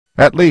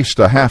At least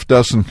a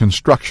half-dozen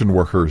construction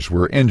workers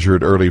were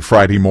injured early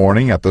Friday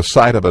morning at the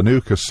site of a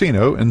new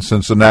casino in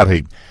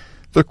Cincinnati.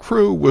 The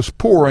crew was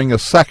pouring a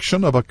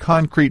section of a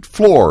concrete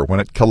floor when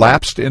it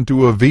collapsed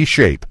into a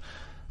V-shape.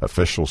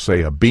 Officials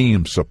say a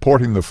beam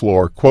supporting the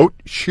floor, quote,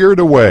 sheared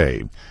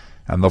away,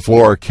 and the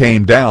floor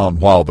came down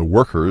while the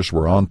workers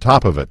were on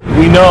top of it.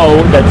 We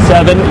know that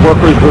 7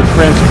 workers were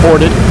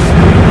transported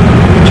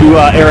to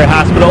area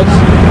hospitals.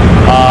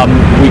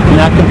 We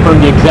cannot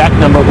confirm the exact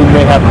number who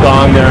may have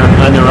gone there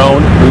on their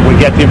own. We will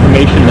get the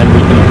information, then we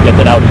can get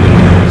that out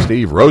to you.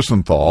 Steve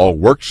Rosenthal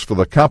works for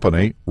the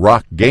company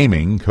Rock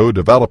Gaming,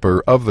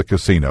 co-developer of the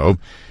casino.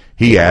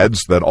 He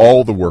adds that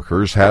all the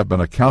workers have been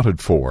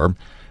accounted for.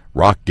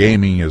 Rock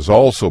Gaming is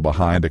also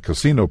behind a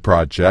casino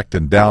project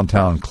in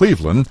downtown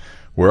Cleveland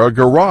where a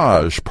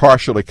garage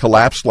partially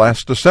collapsed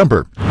last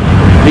December.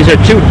 These are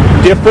 2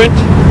 different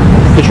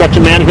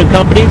construction management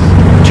companies,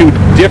 2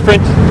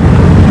 different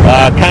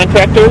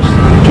contractors,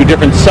 2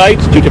 different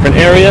sites, 2 different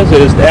areas.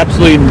 It is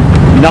absolutely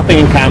nothing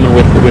in common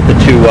with the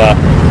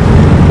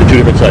two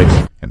different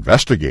sites.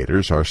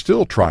 Investigators are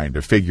still trying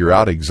to figure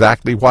out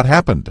exactly what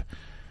happened.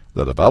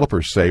 The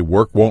developers say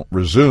work won't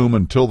resume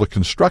until the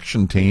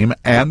construction team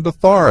and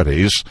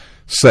authorities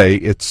say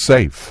it's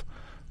safe.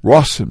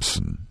 Ross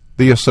Simpson,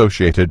 The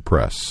Associated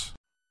Press.